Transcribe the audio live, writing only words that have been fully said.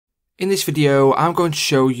In this video, I'm going to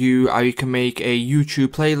show you how you can make a YouTube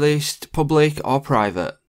playlist public or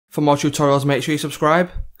private. For more tutorials, make sure you subscribe,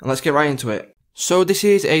 and let's get right into it. So this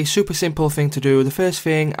is a super simple thing to do. The first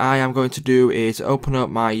thing I am going to do is open up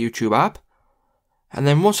my YouTube app. And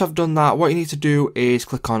then once I've done that, what you need to do is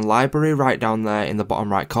click on Library right down there in the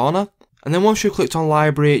bottom right corner. And then once you've clicked on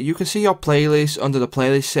Library, you can see your playlist under the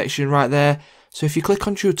playlist section right there. So if you click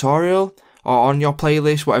on Tutorial, or on your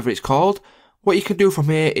playlist, whatever it's called, what you can do from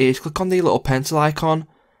here is click on the little pencil icon,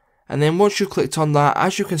 and then once you've clicked on that,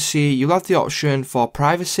 as you can see, you'll have the option for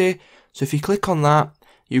privacy. So if you click on that,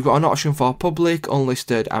 you've got an option for public,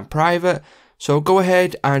 unlisted and private. So go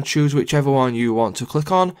ahead and choose whichever one you want to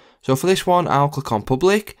click on. So for this one, I'll click on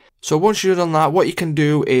public. So once you've done that, what you can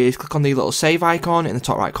do is click on the little save icon in the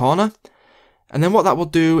top right corner. And then what that will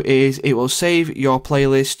do is it will save your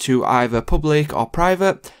playlist to either public or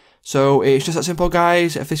private. So it's just that simple,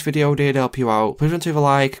 guys. If this video did help you out, please don't leave a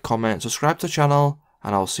like, comment, subscribe to the channel,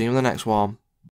 and I'll see you in the next one.